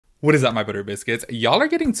What is up, my butter biscuits? Y'all are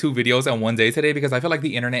getting 2 videos in one day today because I feel like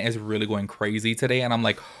the internet is really going crazy today. And I'm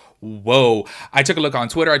like, whoa. I took a look on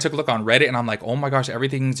Twitter, I took a look on Reddit, and I'm like, oh my gosh,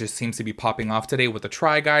 everything just seems to be popping off today with the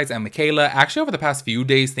Try Guys and Mikayla. Actually, over the past few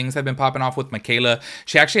days, things have been popping off with Mikayla.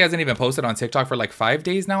 She actually hasn't even posted on TikTok for like 5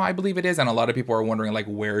 days now, I believe it is. And a lot of people are wondering like,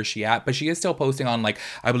 where is she at? But she is still posting on like,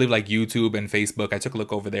 I believe like YouTube and Facebook. I took a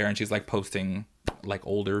look over there and she's like posting like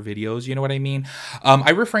older videos, you know what I mean?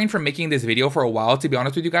 I refrained from making this video for a while, to be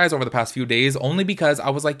honest with you guys, over the past few days, only because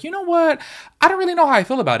I was like, you know what? I don't really know how I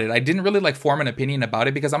feel about it. I didn't really like form an opinion about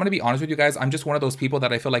it because I'm gonna be honest with you guys, I'm just one of those people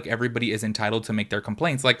that I feel like everybody is entitled to make their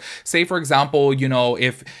complaints. Like, say for example, you know,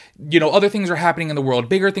 if, you know, other things are happening in the world,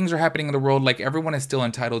 bigger things are happening in the world, like everyone is still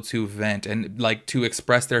entitled to vent and like to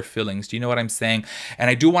express their feelings. Do you know what I'm saying? And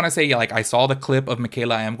I do want to say, yeah, like I saw the clip of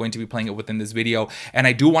Mikayla. I am going to be playing it within this video. And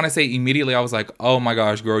I do want to say immediately, I was like, oh my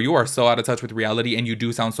gosh, girl, you are so out of touch with reality and you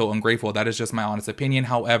do sound so ungrateful. That is just my honest opinion.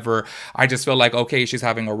 However, I just feel like, okay, she's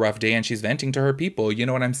having a rough day and she's venting to her people. You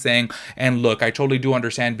know what I'm saying? And look, I totally do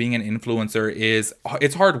understand being an influencer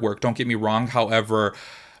it's hard work. Don't get me wrong. However,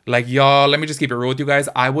 like, y'all, let me just keep it real with you guys.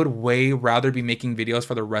 I would way rather be making videos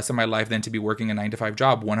for the rest of my life than to be working a 9-to-5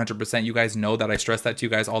 job. 100%. You guys know that I stress that to you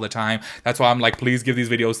guys all the time. That's why I'm like, please give these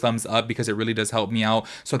videos thumbs up because it really does help me out.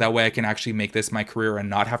 So that way I can actually make this my career and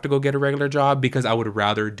not have to go get a regular job, because I would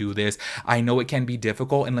rather do this. I know it can be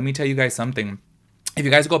difficult. And let me tell you guys something. If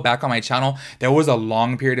you guys go back on my channel, there was a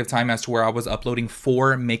long period of time as to where I was uploading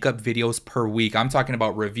 4 makeup videos per week. I'm talking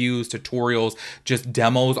about reviews, tutorials, just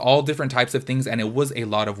demos, all different types of things. And it was a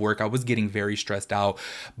lot of work. I was getting very stressed out.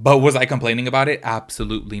 But was I complaining about it?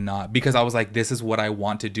 Absolutely not. Because I was like, this is what I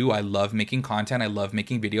want to do. I love making content. I love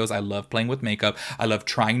making videos. I love playing with makeup. I love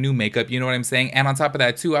trying new makeup. You know what I'm saying? And on top of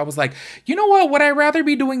that too, I was like, you know what? Would I rather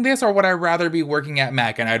be doing this or would I rather be working at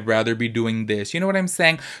Mac? And I'd rather be doing this. You know what I'm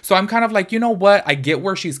saying? So I'm kind of like, you know what? I get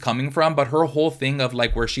where she's coming from, but her whole thing of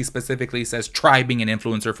like where she specifically says try being an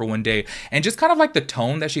influencer for one day, and just kind of like the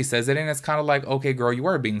tone that she says it in, it's kind of like, okay girl, you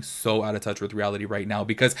are being so out of touch with reality right now.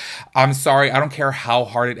 Because I'm sorry, I don't care how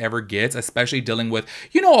hard it ever gets, especially dealing with,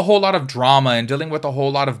 you know, a whole lot of drama and dealing with a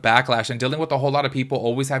whole lot of backlash and dealing with a whole lot of people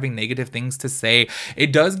always having negative things to say.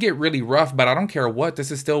 It does get really rough, but I don't care what,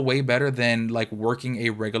 this is still way better than like working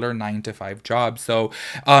a regular 9-to-5 job. So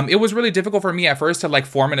it was really difficult for me at first to like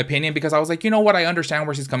form an opinion, because I was like, you know what, I understand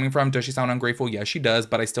where she's coming from. Does she sound ungrateful? Yes, she does,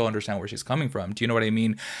 but I still understand where she's coming from. Do you know what I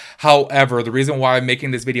mean? However, the reason why I'm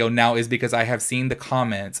making this video now is because I have seen the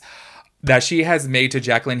comments that she has made to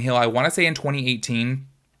Jaclyn Hill, I want to say in 2018.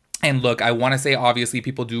 And look, I want to say, obviously,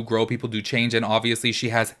 people do grow, people do change. And obviously, she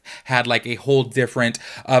has had like a whole different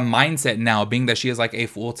mindset now, being that she is like a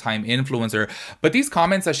full-time influencer. But these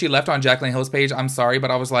comments that she left on Jaclyn Hill's page, I'm sorry,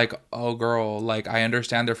 but I was like, oh, girl, like, I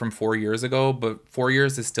understand they're from 4 years ago, but 4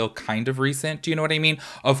 years is still kind of recent. Do you know what I mean?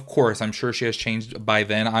 Of course, I'm sure she has changed by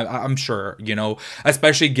then. I'm sure, you know,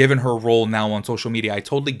 especially given her role now on social media. I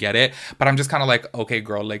totally get it. But I'm just kind of like, okay,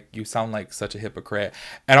 girl, like, you sound like such a hypocrite.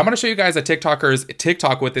 And I'm going to show you guys a TikToker's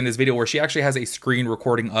TikTok within this video where she actually has a screen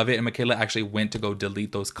recording of it, and Mikayla actually went to go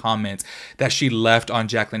delete those comments that she left on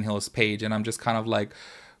Jaclyn Hill's page. And I'm just kind of like,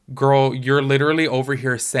 girl, you're literally over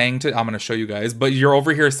here saying to, I'm going to show you guys, but you're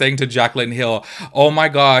over here saying to Jaclyn Hill, oh my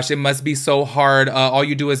gosh, it must be so hard. All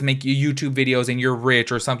you do is make YouTube videos and you're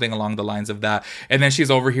rich, or something along the lines of that. And then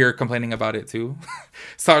she's over here complaining about it too.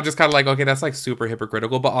 So I'm just kind of like, okay, that's like super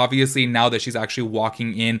hypocritical. But obviously now that she's actually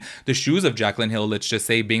walking in the shoes of Jaclyn Hill, let's just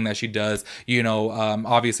say, being that she does, you know,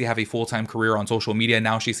 obviously have a full-time career on social media,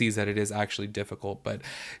 now she sees that it is actually difficult. But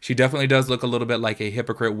she definitely does look a little bit like a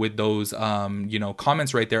hypocrite with those, you know,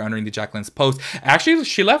 comments right there underneath Jaclyn's post. Actually,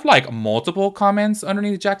 she left like multiple comments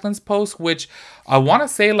underneath Jaclyn's post, which I want to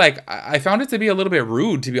say, like, I found it to be a little bit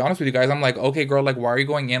rude, to be honest with you guys. I'm like, okay, girl, like, why are you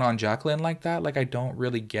going in on Jaclyn like that? Like, I don't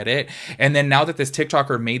really get it. And then now that this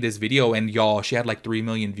TikToker made this video, and y'all, she had like 3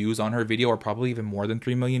 million views on her video, or probably even more than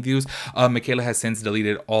 3 million views. Mikayla has since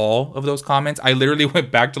deleted all of those comments. I literally went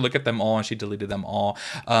back to look at them all, and she deleted them all.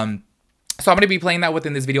 So I'm going to be playing that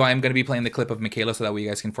within this video. I am going to be playing the clip of Mikayla so that way you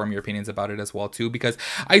guys can form your opinions about it as well too. Because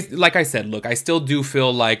like I said, look, I still do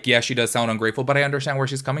feel like, yeah, she does sound ungrateful, but I understand where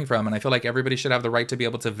she's coming from. And I feel like everybody should have the right to be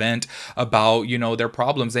able to vent about, you know, their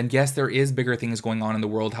problems. And yes, there is bigger things going on in the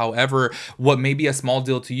world. However, what may be a small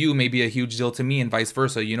deal to you may be a huge deal to me, and vice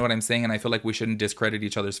versa. You know what I'm saying? And I feel like we shouldn't discredit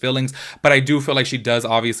each other's feelings. But I do feel like she does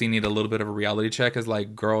obviously need a little bit of a reality check. Is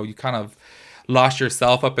like, girl, you kind of lost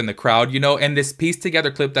yourself up in the crowd, you know. And this pieced together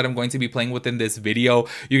clip that I'm going to be playing within this video,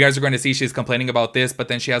 you guys are going to see she's complaining about this, but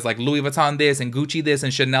then she has like Louis Vuitton this and Gucci this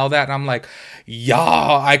and Chanel that, and I'm like,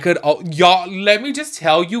 y'all, y'all, let me just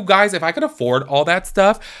tell you guys, if I could afford all that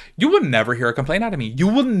stuff, you will never hear a complaint out of me. You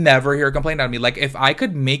will never hear a complaint out of me. Like, if I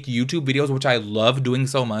could make YouTube videos, which I love doing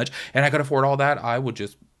so much, and I could afford all that, I would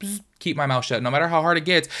just keep my mouth shut no matter how hard it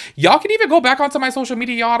gets. Y'all can even go back onto my social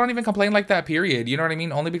media. Y'all don't even complain like that, period. You know what I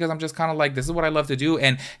mean? Only because I'm just kind of like, this is what I love to do.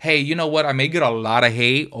 And hey, you know what? I may get a lot of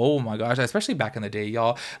hate. Oh my gosh, especially back in the day,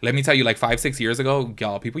 y'all. Let me tell you, like 5-6 years ago,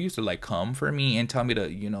 y'all, people used to like come for me and tell me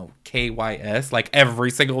to, you know, KYS like every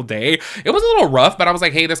single day. It was a little rough, but I was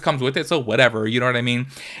like, hey, this comes with it, so whatever. You know what I mean?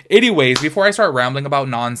 Anyways, before I start rambling about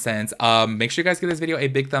nonsense, make sure you guys give this video a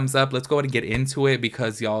big thumbs up. Let's go ahead and get into it,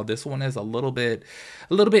 because y'all, this one is a little bit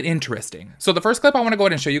interesting. So the first clip I want to go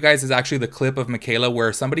ahead and show you guys is actually the clip of Mikayla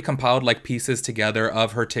where somebody compiled like pieces together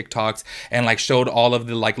of her TikToks and like showed all of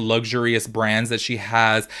the like luxurious brands that she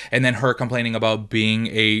has, and then her complaining about being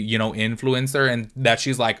a, you know, influencer, and that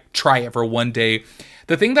she's like, try it for one day.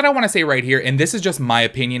 The thing that I want to say right here, and this is just my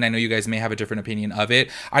opinion, I know you guys may have a different opinion of it,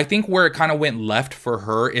 I think where it kind of went left for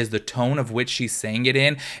her is the tone of which she's saying it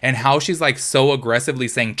in, and how she's like so aggressively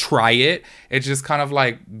saying, try it. It's just kind of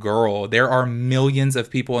like, girl, there are millions of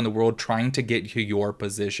people in the world trying to get to your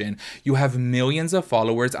position. You have millions of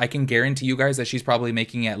followers. I can guarantee you guys that she's probably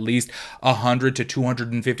making at least $100,000 to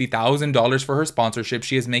 $250,000 for her sponsorship.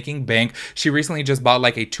 She is making bank. She recently just bought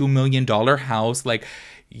like a $2 million house. Like,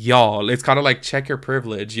 y'all, it's kind of like, check your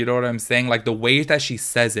privilege. You know what I'm saying? Like, the way that she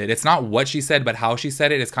says it, it's not what she said, but how she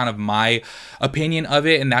said it is kind of my opinion of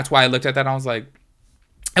it. And that's why I looked at that and I was like,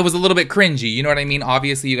 it was a little bit cringy. You know what I mean?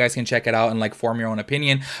 Obviously, you guys can check it out and like form your own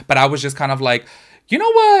opinion. But I was just kind of like, you know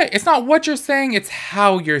what? It's not what you're saying, it's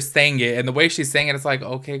how you're saying it. And the way she's saying it, it's like,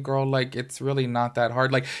 okay, girl, like, it's really not that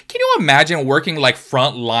hard. Like, can you imagine working like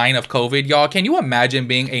front line of COVID, y'all? Can you imagine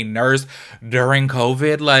being a nurse during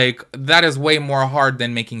COVID? Like, that is way more hard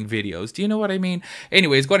than making videos. Do you know what I mean?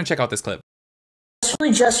 Anyways, go ahead and check out this clip.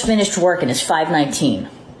 Really just finished work and it's 5:19.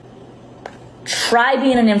 Try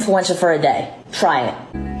being an influencer for a day. Try it.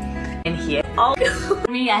 And here,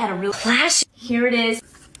 me, I had a real flash. Here it is.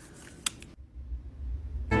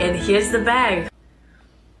 And here's the bag.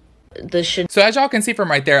 So as y'all can see from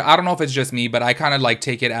right there, I don't know if it's just me, but I kind of like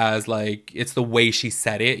take it as like, it's the way she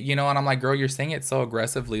said it, you know? And I'm like, girl, you're saying it so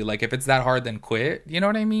aggressively. Like, if it's that hard, then quit. You know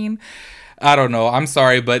what I mean? I don't know. I'm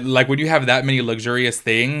sorry, but like, when you have that many luxurious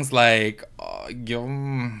things, like,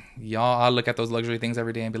 y'all, I look at those luxury things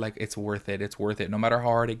every day and be like, it's worth it. It's worth it, no matter how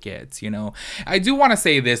hard it gets, you know? I do want to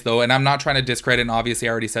say this though, and I'm not trying to discredit, and obviously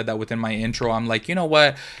I already said that within my intro. I'm like, you know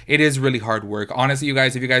what? It is really hard work. Honestly, you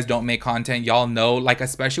guys, if you guys don't make content, y'all know, like,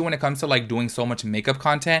 especially when it comes to like doing so much makeup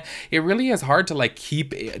content, it really is hard to like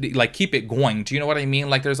keep it going. Do you know what I mean?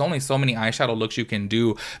 Like, there's only so many eyeshadow looks you can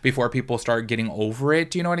do before people start getting over it.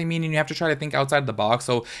 Do you know what I mean? And you have to try to think outside the box.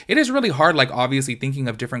 So it is really hard, like, obviously thinking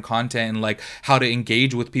of different content and like how to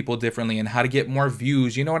engage with people differently and how to get more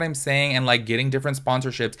views, you know what I'm saying, and like getting different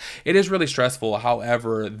sponsorships. It is really stressful.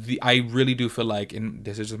 However, I really do feel like, and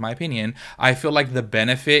this is just my opinion, I feel like the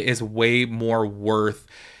benefit is way more worth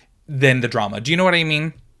than the drama. Do you know what I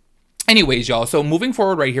mean? Anyways, y'all, so moving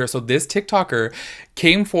forward right here, so this TikToker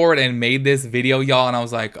came forward and made this video, y'all, and I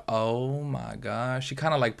was like, oh my gosh, she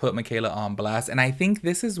kind of like put Mikayla on blast, and I think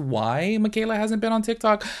this is why Mikayla hasn't been on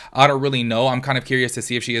TikTok. I don't really know. I'm kind of curious to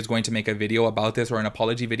see if she is going to make a video about this or an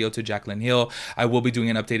apology video to Jaclyn Hill. I will be doing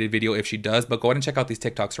an updated video if she does, but go ahead and check out these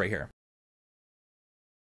TikToks right here.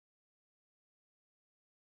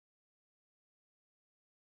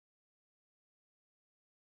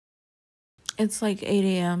 It's like 8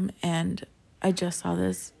 a.m. and I just saw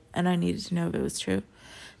this and I needed to know if it was true.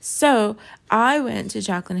 So I went to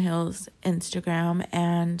Jaclyn Hill's Instagram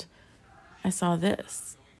and I saw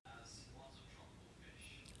this.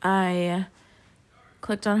 I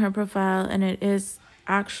clicked on her profile and it is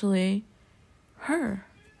actually her.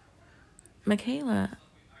 Mikayla.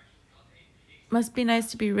 Must be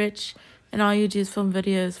nice to be rich and all you do is film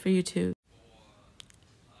videos for YouTube.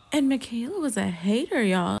 And Mikayla was a hater,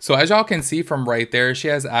 y'all. So as y'all can see from right there, she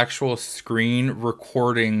has actual screen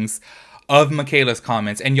recordings of Mikayla's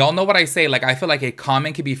comments. And y'all know what I say, like, I feel like a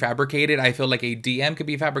comment could be fabricated. I feel like a DM could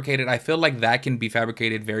be fabricated. I feel like that can be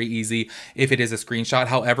fabricated very easy if it is a screenshot.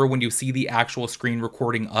 However, when you see the actual screen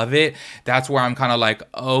recording of it, that's where I'm kind of like,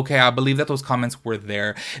 okay, I believe that those comments were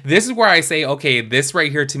there. This is where I say, okay, this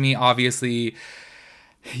right here to me, obviously,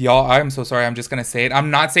 y'all, I'm so sorry. I'm just going to say it.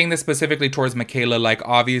 I'm not saying this specifically towards Mikayla. Like,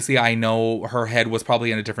 obviously, I know her head was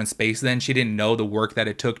probably in a different space then. She didn't know the work that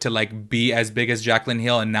it took to, like, be as big as Jaclyn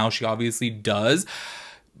Hill, and now she obviously does.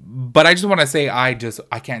 But I just want to say, I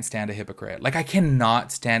can't stand a hypocrite. Like, I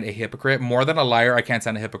cannot stand a hypocrite. More than a liar, I can't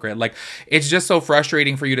stand a hypocrite. Like, it's just so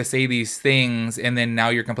frustrating for you to say these things, and then now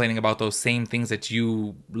you're complaining about those same things that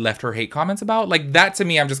you left her hate comments about. Like, that to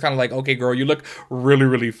me, I'm just kind of like, okay, girl, you look really,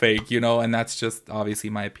 really fake, you know? And that's just obviously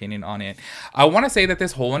my opinion on it. I want to say that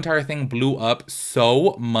this whole entire thing blew up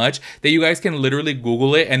so much that you guys can literally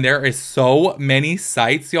Google it, and there is so many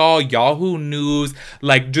sites, y'all. Yahoo News,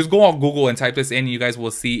 like, just go on Google and type this in, and you guys will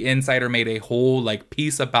see Insider made a whole like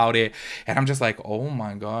piece about it, and I'm just like, oh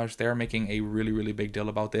my gosh, they're making a really, really big deal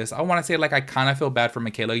about this. I want to say, like, I kind of feel bad for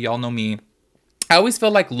Mikayla. Y'all know me. I always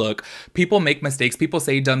feel like, look, people make mistakes. People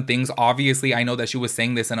say dumb things. Obviously, I know that she was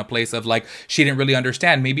saying this in a place of like, she didn't really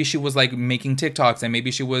understand. Maybe she was like making TikToks, and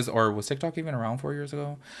maybe she was, or was TikTok even around 4 years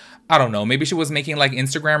ago? I don't know. Maybe she was making like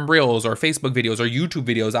Instagram reels or Facebook videos or YouTube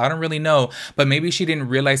videos. I don't really know. But maybe she didn't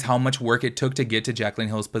realize how much work it took to get to Jaclyn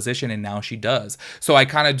Hill's position, and now she does. So I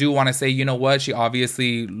kind of do want to say, you know what? She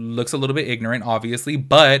obviously looks a little bit ignorant, obviously,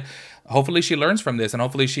 but hopefully she learns from this, and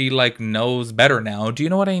hopefully she like knows better now. Do you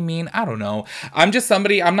know what I mean? I don't know. I'm just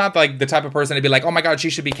somebody, I'm not like the type of person to be like, oh my God, she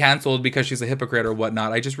should be canceled because she's a hypocrite or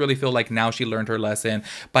whatnot. I just really feel like now she learned her lesson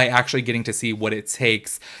by actually getting to see what it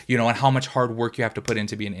takes, you know, and how much hard work you have to put in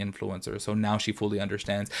to be an influencer. So now she fully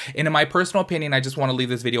understands. And in my personal opinion, I just want to leave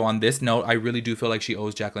this video on this note. I really do feel like she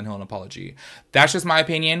owes Jaclyn Hill an apology. That's just my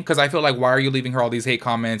opinion, because I feel like, why are you leaving her all these hate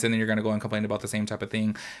comments and then you're going to go and complain about the same type of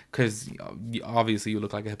thing? Because obviously you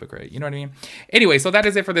look like a hypocrite. You know what I mean? Anyway, so that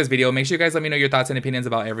is it for this video. Make sure you guys let me know your thoughts and opinions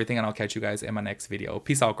about everything, and I'll catch you guys in my next video.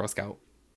 Peace out, Girl Scout.